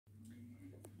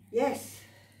Yes,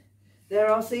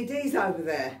 there are CDs over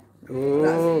there.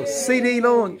 Oh, CD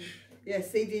launch. Yeah,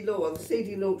 CD launch. The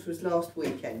CD launch was last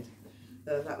weekend.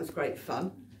 That was great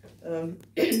fun.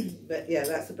 But yeah,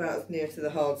 that's about as near to the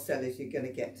hard sell as you're going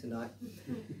to get tonight.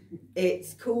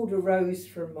 It's called A Rose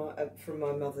from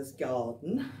my mother's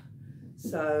garden.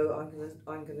 So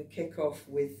I'm gonna kick off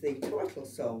with the title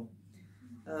song.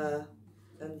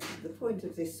 And the point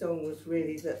of this song was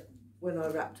really that when I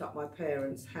wrapped up my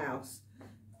parents' house,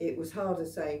 it was harder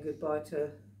saying goodbye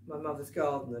to my mother's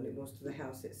garden than it was to the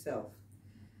house itself.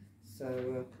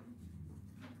 So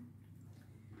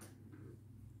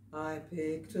I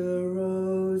picked a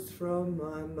rose from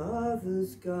my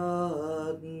mother's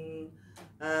garden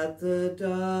at the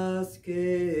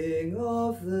dusking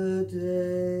of the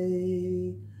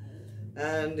day,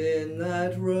 and in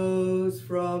that rose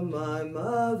from my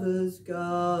mother's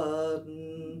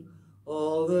garden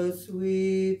all the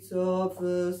sweets of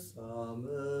the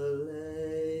summer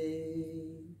lay.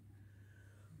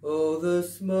 Oh, the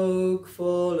smoke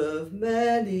fall of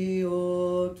many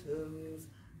autumns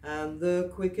and the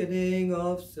quickening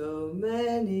of so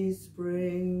many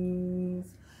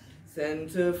springs,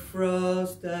 scent of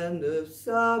frost and of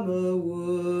summer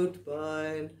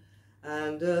woodbine,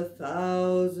 and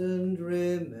 1,000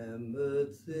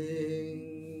 remembered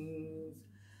things,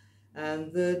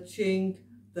 and the chink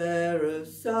there of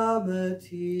summer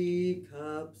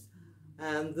teacups,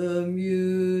 and the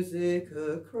music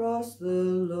across the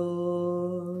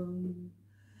lawn,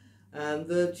 and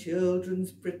the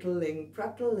children's prattling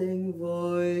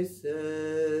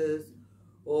voices,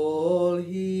 all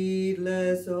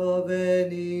heedless of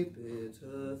any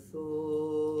bitter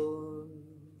thorn.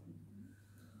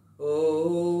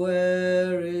 Oh,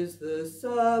 where is the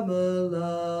summer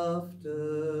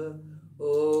laughter?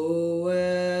 Oh,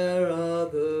 where are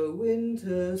the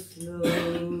winter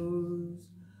snows?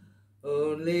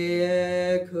 Only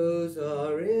echoes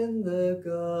are in the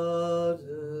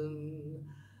garden,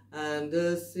 and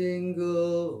a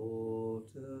single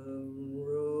autumn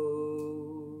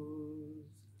rose.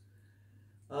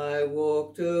 I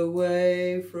walked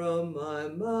away from my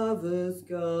mother's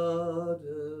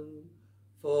garden,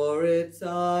 for its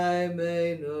I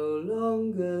may no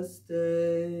longer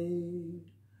stay.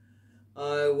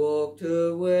 I walked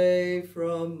away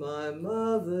from my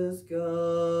mother's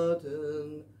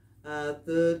garden at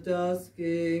the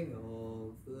dusking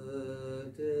of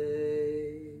the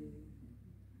day.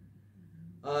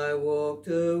 I walked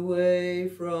away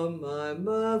from my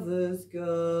mother's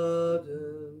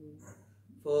garden,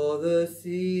 for the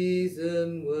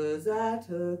season was at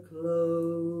a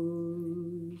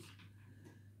close.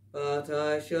 But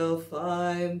I shall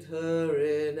find her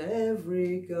in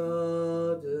every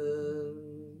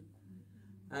garden,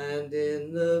 and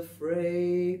in the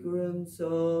fragrance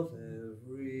of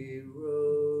every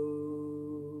rose.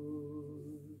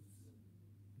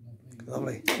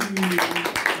 Lovely.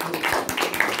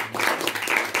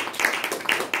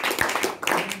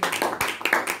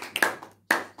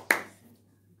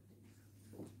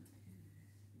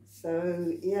 So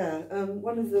yeah,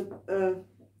 one of the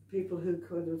people who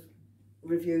kind of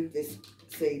reviewed this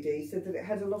CD said that it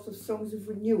had a lot of songs of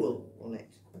renewal on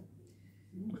it,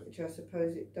 which I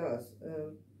suppose it does.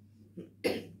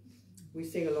 We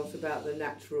sing a lot about the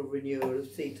natural renewal of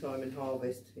seed time and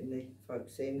harvest in the folk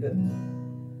scene, but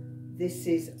this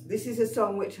is a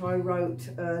song which I wrote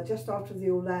just after the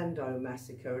Orlando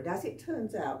massacre, and as it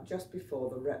turns out, just before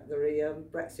the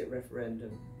Brexit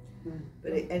referendum.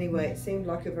 But anyway, it seemed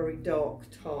like a very dark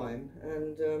time,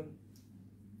 and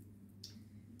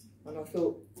I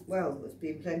thought, well, there's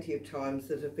been plenty of times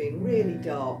that have been really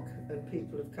dark, and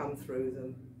people have come through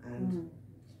them, and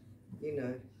you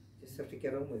know, just have to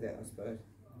get on with it, I suppose.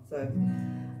 So,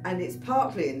 and it's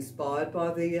partly inspired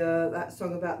by the that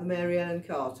song about the Mary Ellen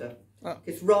Carter,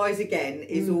 because "Rise Again"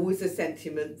 is always a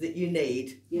sentiment that you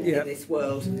need in this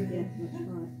world. Yeah, that's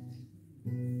right.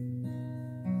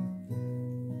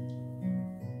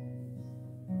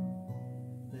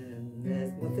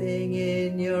 There's nothing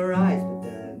in your eyes but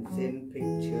dancing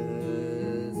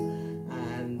pictures,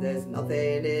 and there's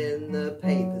nothing in the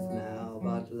papers now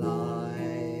but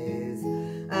lies,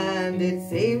 and it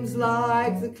seems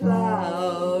like the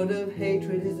cloud of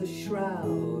hatred is a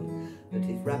shroud that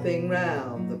is wrapping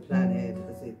round the planet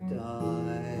as it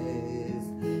dies.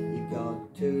 You've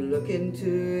got to look into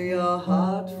your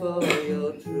heart for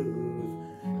your truth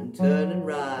and turn and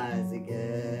rise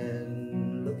again.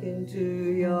 Look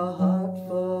into your heart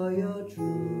for your truth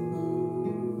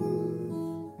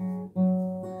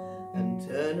and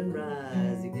turn and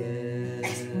rise again.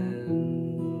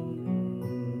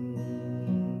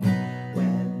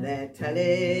 When they're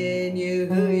telling you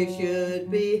who you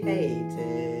should be hating,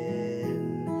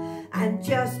 and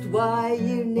just why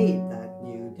you need that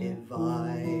new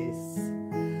device.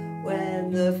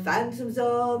 When the phantoms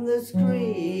on the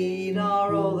screen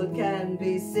are all that can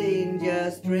be seen,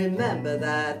 just remember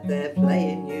that they're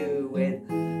playing you with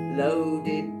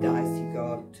loaded dice. You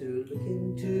got to look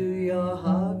into your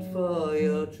heart for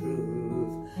your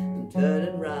truth and turn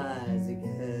and rise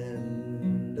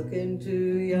again. Look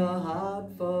into your heart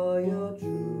for your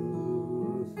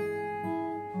truth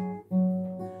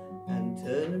and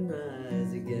turn and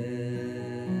rise again.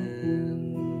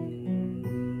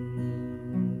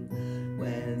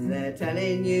 When they're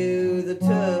telling you the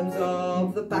terms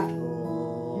of the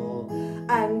battle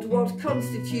and what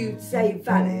constitutes a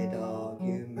valid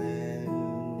argument,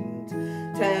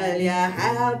 tell you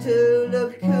how to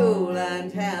look cool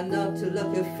and how not to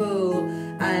look a fool,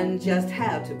 and just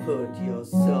how to put your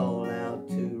soul out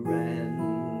to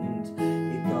rent.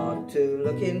 You got to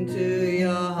look into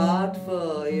your heart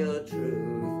for your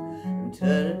truth and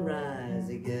turn and rise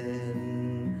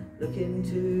again. Look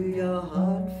into your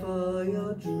heart for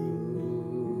your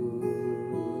truth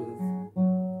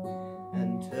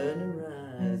and turn and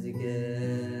rise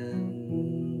again.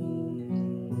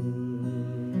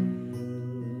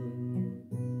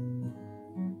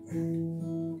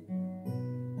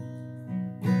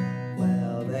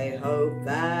 Well, they hope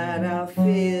that our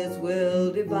fears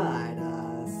will divide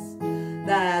us,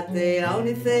 that the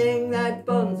only thing that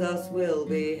bonds us will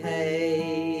be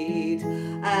hate,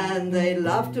 and they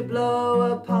love to blow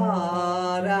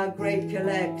apart our great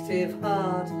collective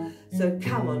heart. So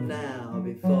come on now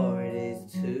before it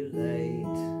is too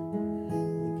late.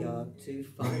 You got to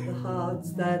find the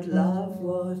hearts that love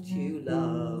what you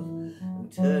love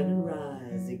and turn and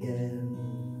rise again.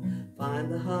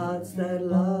 Find the hearts that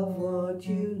love what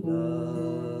you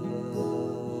love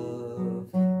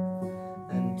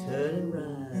and turn and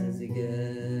rise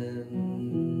again.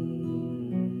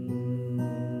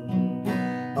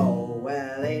 Oh,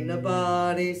 well, ain't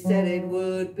nobody said it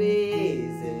would be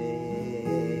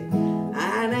easy,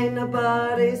 and ain't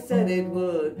nobody said it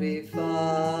would be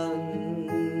fun,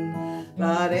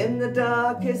 but in the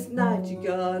darkest night you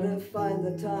gotta find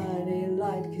the tiny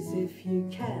light, 'cause if you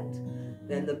can't,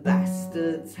 then the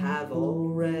bastards have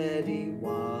already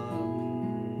won.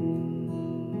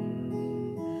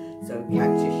 So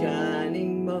catch a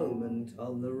shining moment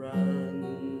on the run.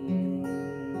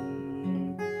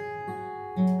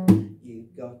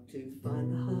 You've got to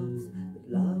find the hearts that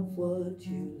love what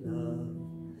you love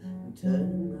and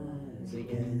turn and rise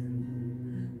again.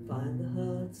 Find the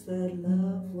hearts that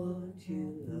love what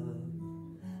you love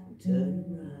and turn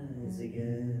and rise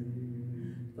again.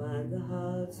 Find the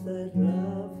hearts that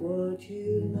love what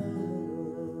you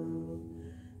love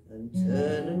and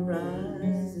turn and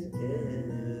rise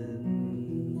again.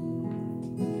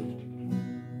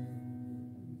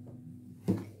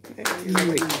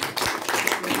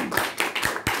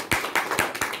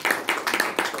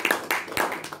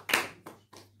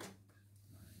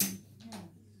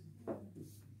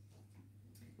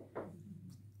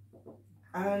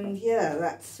 And yeah,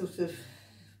 that's sort of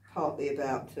partly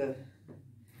about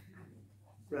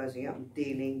rising up and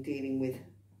dealing with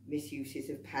misuses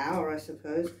of power, I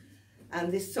suppose.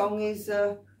 And this song is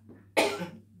about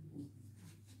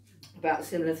a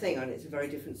similar thing, and it's a very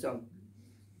different song.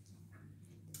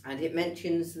 And it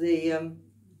mentions the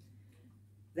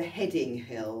Heading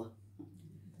Hill,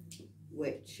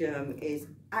 which is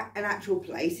an actual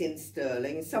place in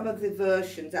Stirling. Some of the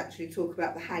versions actually talk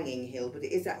about the Hanging Hill, but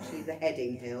it is actually the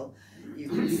Heading Hill. You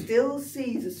can still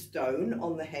see the stone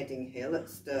on the Heading Hill at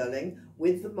Stirling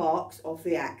with the marks of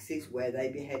the axes where they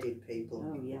beheaded people.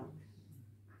 Oh, yeah.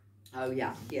 Oh,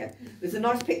 yeah, yeah. There's a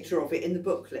nice picture of it in the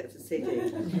booklet of the CD.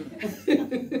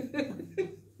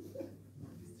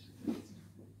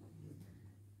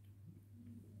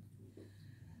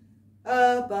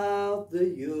 About the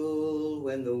Yule,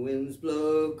 when the winds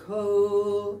blow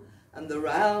cold and the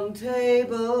round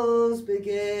tables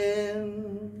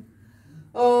begin,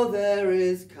 oh, there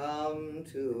is come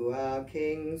to our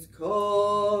king's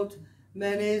court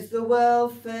many's the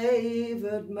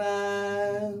well-favoured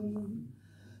man.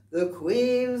 The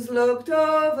queens looked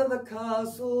over the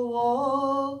castle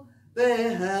wall,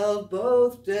 beheld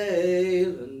both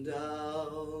dale and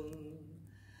down,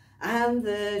 and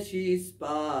there she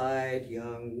spied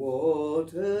young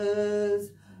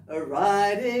Waters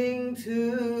a-riding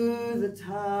to the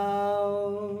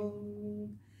town.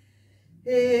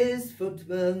 His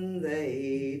footmen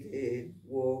they did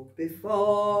walk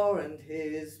before, and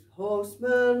his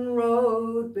horsemen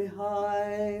rode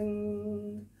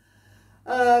behind.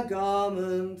 A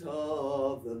garment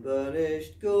of the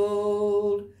burnished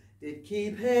gold did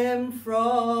keep him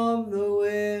from the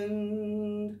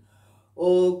wind.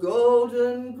 All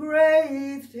golden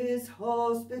graithed his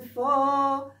horse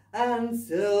before, and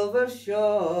silver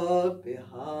shod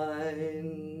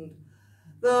behind.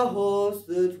 The horse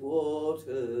that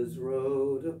waters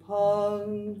rode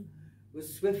upon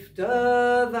was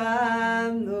swifter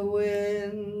than the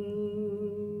wind.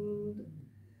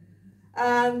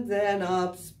 And then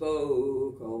up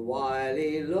spoke a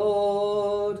wily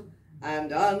lord,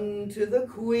 and unto the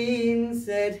Queen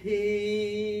said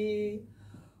he,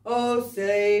 "Oh,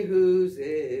 say whose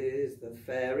is the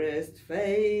fairest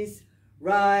face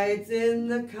rides in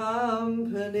the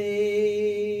company?"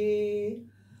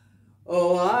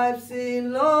 Oh, I've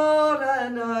seen lord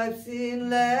and I've seen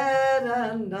laird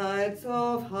and knights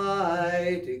of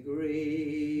high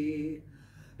degree,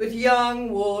 but young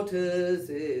Waters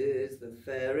is the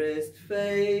fairest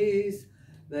face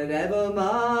that ever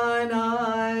mine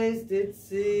eyes did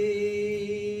see.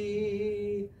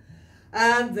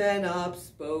 And then up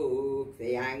spoke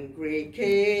the angry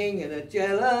king, and a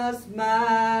jealous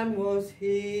man was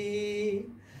he,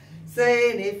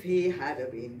 saying if he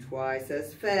had been twice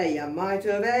as fair, you might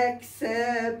have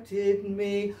accepted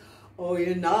me. Oh,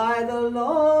 you're neither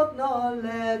lord nor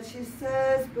laird, she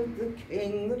says, but the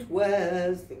king that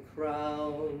wears the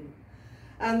crown.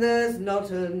 And there's not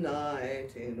a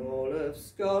knight in all of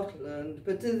Scotland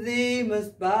but to thee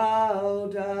must bow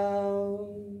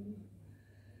down.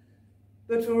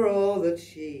 But for all that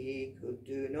she could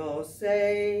do nor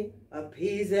say,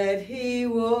 appeased he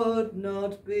would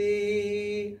not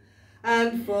be.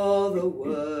 And for the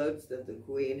words that the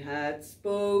Queen had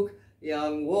spoke,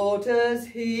 young Waters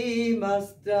he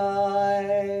must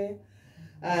die.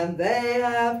 And they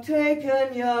have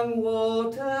taken young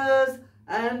Waters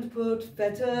and put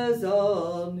fetters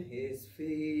on his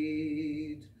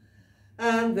feet.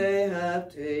 And they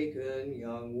have taken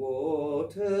young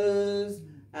Waters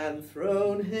and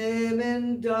thrown him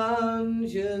in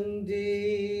dungeon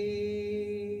deep.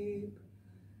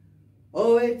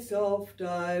 Oh, it's oft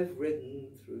I've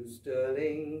ridden through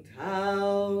Stirling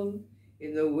town,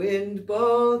 in the wind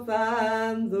both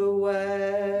and the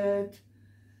wet,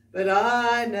 but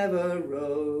I never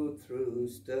rode through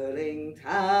Stirling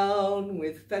town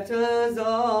with fetters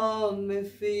on my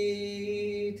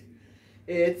feet.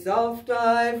 It's oft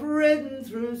I've ridden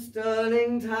through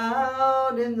Stirling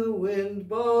town, in the wind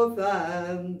both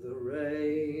and the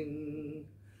rain,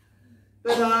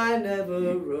 but I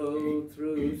never rode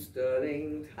through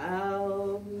Stirling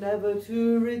town, never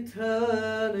to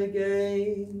return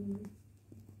again.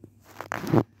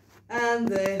 And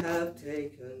they have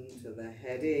taken to the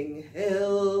Heading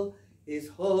Hill his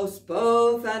horse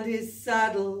both and his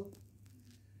saddle,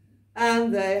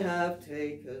 and they have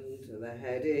taken to the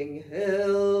Heading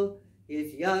Hill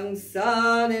his young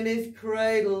son in his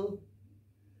cradle,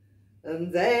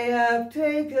 and they have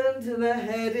taken to the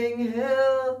Heading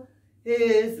Hill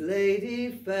his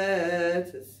lady fair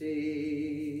to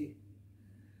see.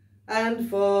 And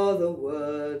for the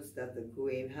words that the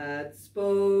Queen had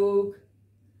spoke,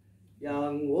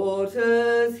 young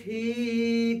Waters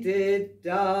he did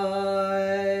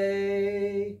die.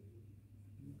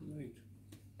 Great.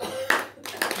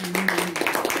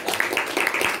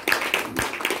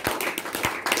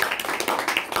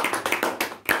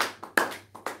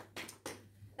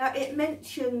 Now it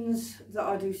mentions that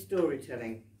I do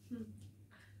storytelling.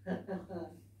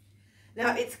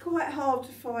 Now it's quite hard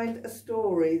to find a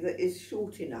story that is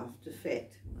short enough to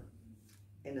fit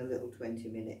in a little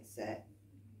 20-minute set.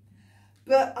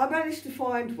 But I managed to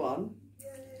find one,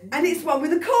 and it's one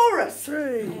with a chorus.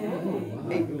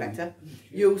 Even better.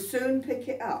 You'll soon pick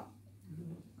it up.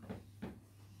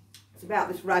 It's about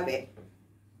this rabbit.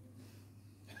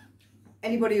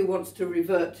 Anybody who wants to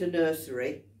revert to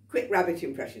nursery, quick rabbit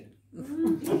impression.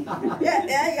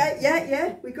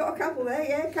 Yeah. We got a couple there.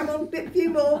 Yeah, come on, bit few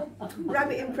more.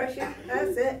 Rabbit impression.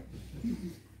 That's it.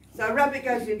 So a rabbit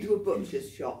goes into a butcher's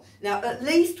shop. Now, at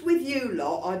least with you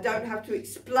lot, I don't have to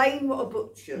explain what a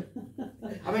butcher.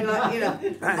 I mean, like, you know,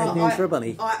 news for a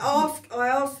bunny. I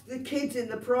ask the kids in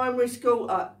the primary school.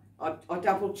 I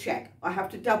double check. I have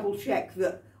to double check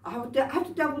that. I have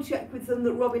to double check with them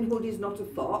that Robin Hood is not a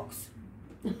fox,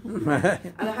 and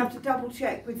I have to double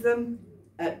check with them.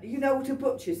 You know what a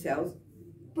butcher sells?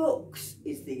 Books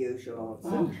is the usual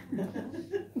answer.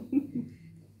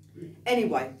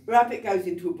 Anyway, rabbit goes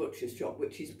into a butcher's shop,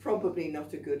 which is probably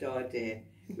not a good idea,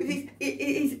 with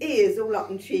his ears all up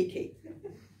and cheeky,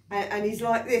 and he's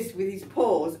like this with his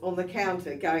paws on the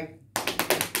counter going,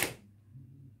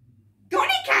 "Got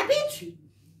any cabbage?"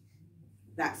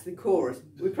 That's the chorus.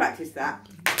 We practiced that.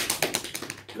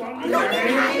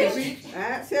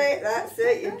 That's it, that's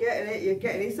it, you're getting it, you're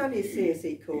getting it. It's only a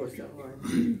CSE course, don't worry.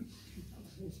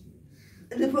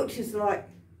 And the butcher's like,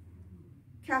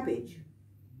 cabbage?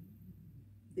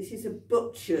 This is a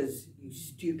butcher's, you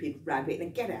stupid rabbit. Now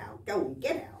get out, go on,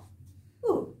 get out.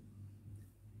 Oh,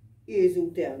 ears all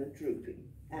down and drooping.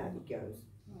 Out he goes.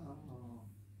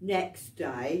 Next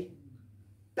day,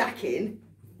 back in,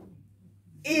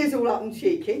 ears all up and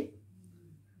cheeky,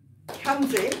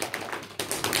 comes in.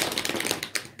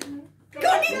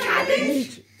 Got any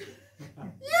cabbage?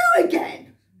 You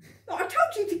again? I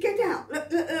told you to get out.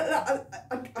 Look,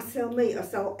 I sell meat, I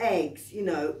sell eggs, you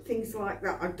know, things like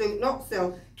that. I do not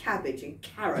sell cabbage and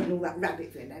carrot and all that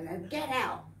rabbit thing. Get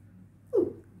out.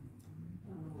 Ooh.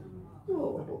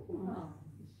 Oh.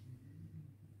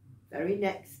 Very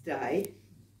next day,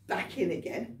 back in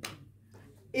again.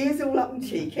 Ears all up and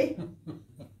cheeky.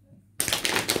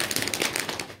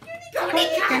 Got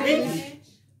any cabbage?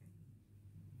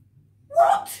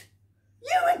 What?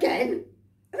 You again?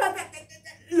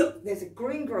 Look, there's a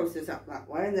greengrocer's up that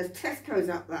way and there's Tesco's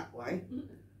up that way.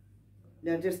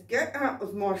 Now just get out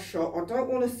of my shop. I don't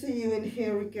want to see you in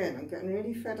here again. I'm getting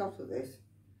really fed up of this.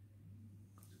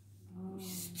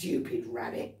 Stupid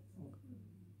rabbit.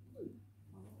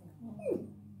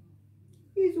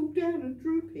 He's all down and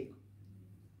droopy.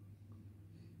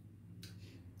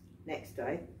 Next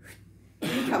day,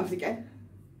 he comes again.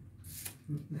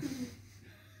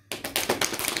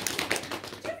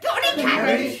 Got any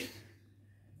cabbage?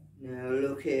 Now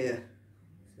look here,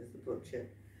 says the butcher.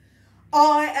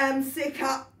 I am sick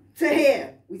up to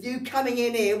here with you coming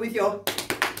in here with your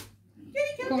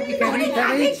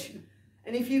cabbage.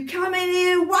 And if you come in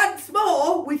here once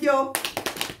more with your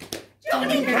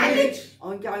Johnny cabbage,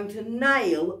 I'm going to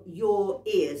nail your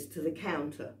ears to the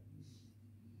counter.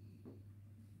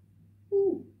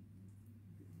 Ooh.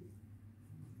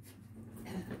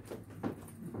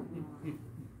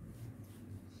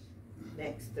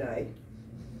 Next day,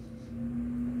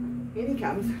 in he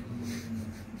comes.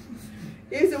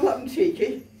 Here's a rotten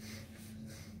cheeky.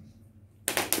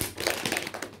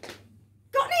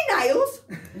 Got any nails?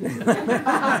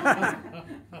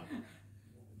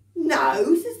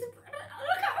 No, says the.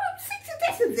 Look, I'm sick to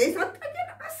death of this. I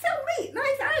sell meat. No, I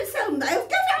don't sell nails.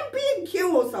 Go down B&Q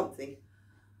or something.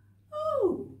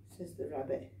 Oh, says the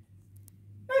rabbit.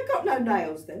 I got no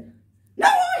nails then. No,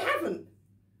 I haven't.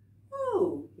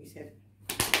 Oh, he said.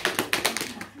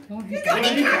 You got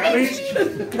any cabbage?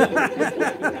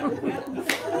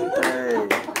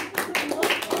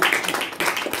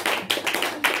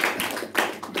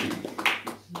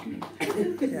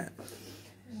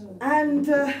 And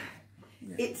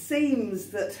it seems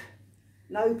that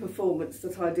no performance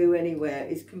that I do anywhere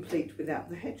is complete without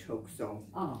the Hedgehog song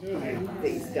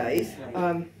these days.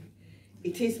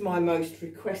 It is my most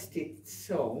requested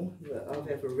song that I've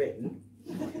ever written,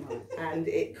 and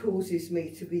it causes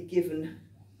me to be given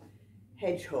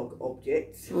hedgehog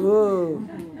objects,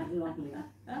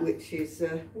 which is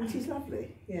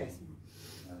lovely, yes.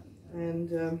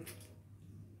 And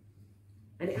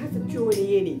it has a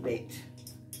joiny-inny bit,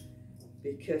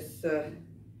 because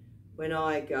when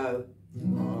I go,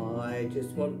 I just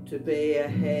want to be a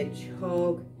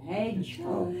hedgehog.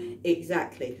 Hedgehog.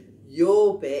 Exactly.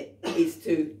 Your bit is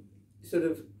to sort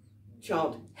of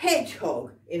chant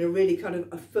hedgehog in a really kind of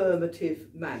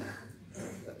affirmative manner.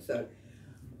 So,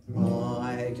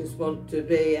 I just want to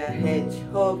be a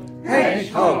hedgehog.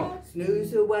 Hedgehog.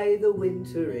 Snooze away the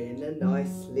winter in a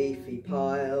nice leafy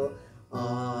pile.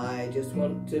 I just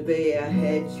want to be a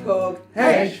hedgehog.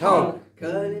 Hedgehog.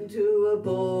 Curl into a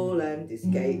ball and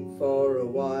escape for a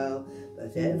while.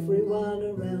 But everyone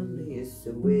around me is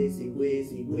so whizzy,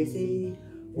 whizzy, whizzy.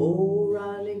 All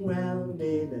running round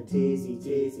in a tizzy,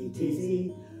 tizzy,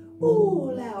 tizzy.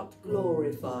 All out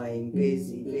glorifying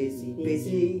busy, busy,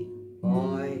 busy.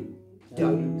 I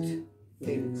don't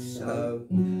think so.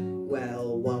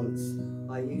 Well, once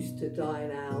I used to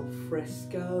dine al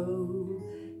fresco,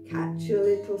 catch a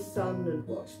little sun and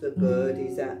watch the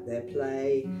birdies at their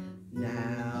play.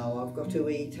 Now I've got to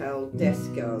eat al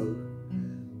desco,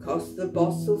 'cause the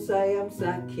boss will say I'm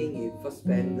slacking if I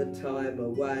spend the time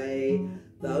away.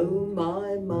 Though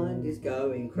my mind is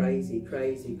going crazy,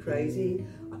 crazy, crazy,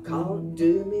 I can't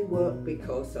do me work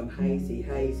because I'm hazy,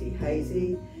 hazy,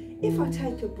 hazy. If I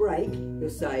take a break, you'll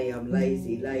say I'm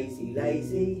lazy, lazy,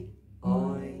 lazy.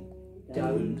 I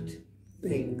don't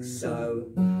think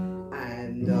so.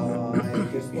 And I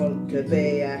just want to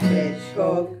be a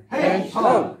hedgehog.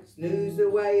 Hedgehog! Snooze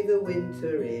away the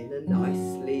winter in a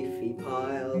nice leafy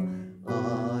pile.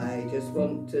 I just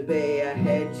want to be a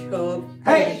hedgehog.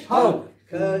 Hedgehog!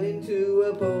 Curl into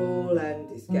a ball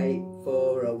and escape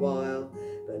for a while.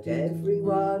 but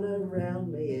everyone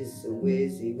around me is so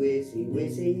whizzy, whizzy,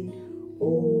 whizzy,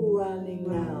 all running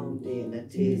round in a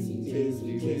tizzy,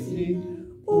 tizzy, tizzy,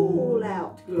 all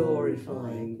out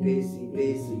glorifying busy,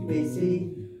 busy,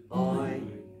 busy. I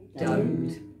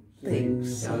don't think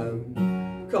so.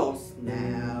 'Cause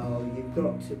now you've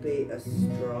got to be a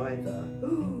striver.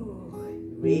 It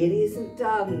really isn't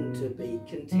done to be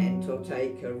content or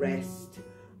take a rest.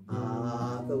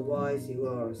 Otherwise you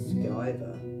are a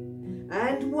skiver.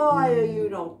 And why are you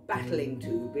not battling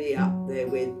to be up there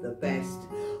with the best?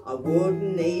 I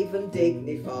wouldn't even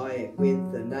dignify it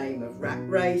with the name of rat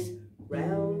race.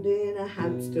 Round in a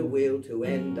hamster wheel to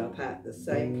end up at the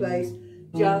same place.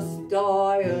 Just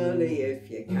die early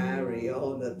if you carry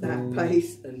on at that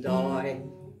pace. And I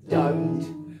don't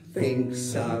think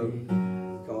so.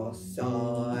 'Cause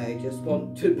I just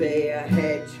want to be a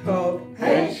hedgehog,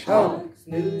 hedgehog.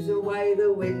 Snooze away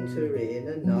the winter in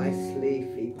a nice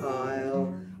leafy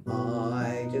pile.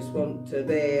 I just want to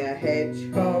be a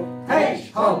hedgehog,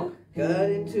 hedgehog.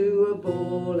 Curl into a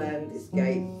ball and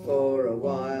escape for a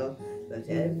while. But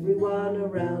everyone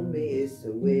around me is so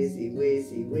whizzy,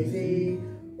 whizzy, whizzy,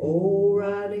 all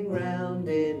running round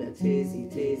in a tizzy,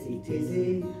 tizzy,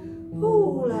 tizzy,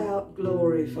 all out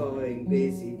glorifying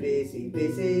busy, busy,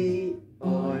 busy.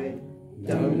 I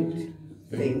don't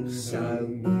think so.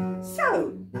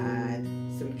 So add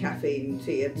some caffeine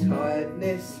to your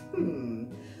tiredness.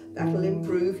 That'll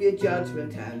improve your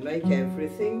judgment and make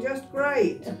everything just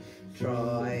great.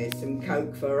 Try some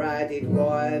coke for added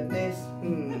wiredness.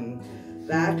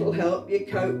 That'll help you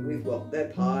cope with what they're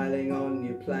piling on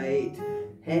your plate.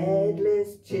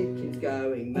 Headless chickens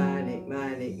going manic,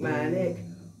 manic, manic,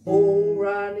 all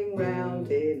running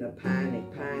round in a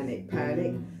panic, panic,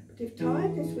 panic. But if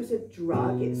tiredness was a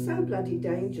drug, it's so bloody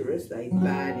dangerous they'd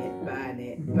ban it, ban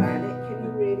it, ban it. Can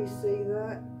you really see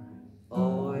that?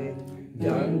 I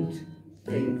don't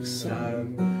think so.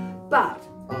 But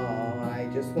I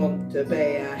just want to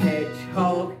be a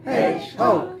hedgehog,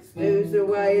 hedgehog. Snooze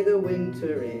away the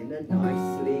winter in a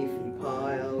nice leafy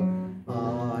pile.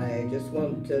 I just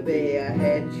want to be a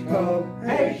hedgehog,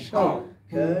 hedgehog.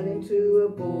 Curl into a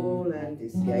ball and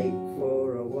escape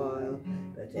for a while.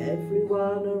 But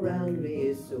everyone around me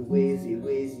is so whizzy,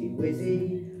 whizzy,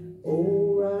 whizzy,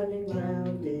 all running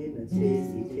round in a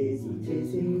tizzy, tizzy,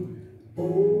 tizzy,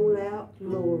 all out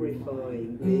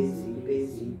glorifying busy,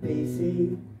 busy,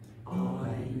 busy.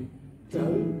 I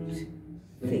don't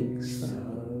think so.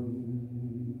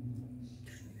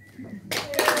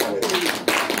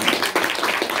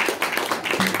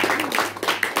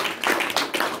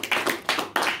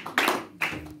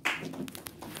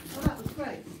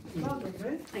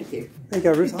 Thank you. There you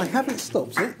go, Ruth. I haven't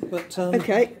stopped it, but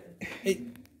Okay.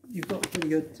 you've got a pretty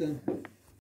good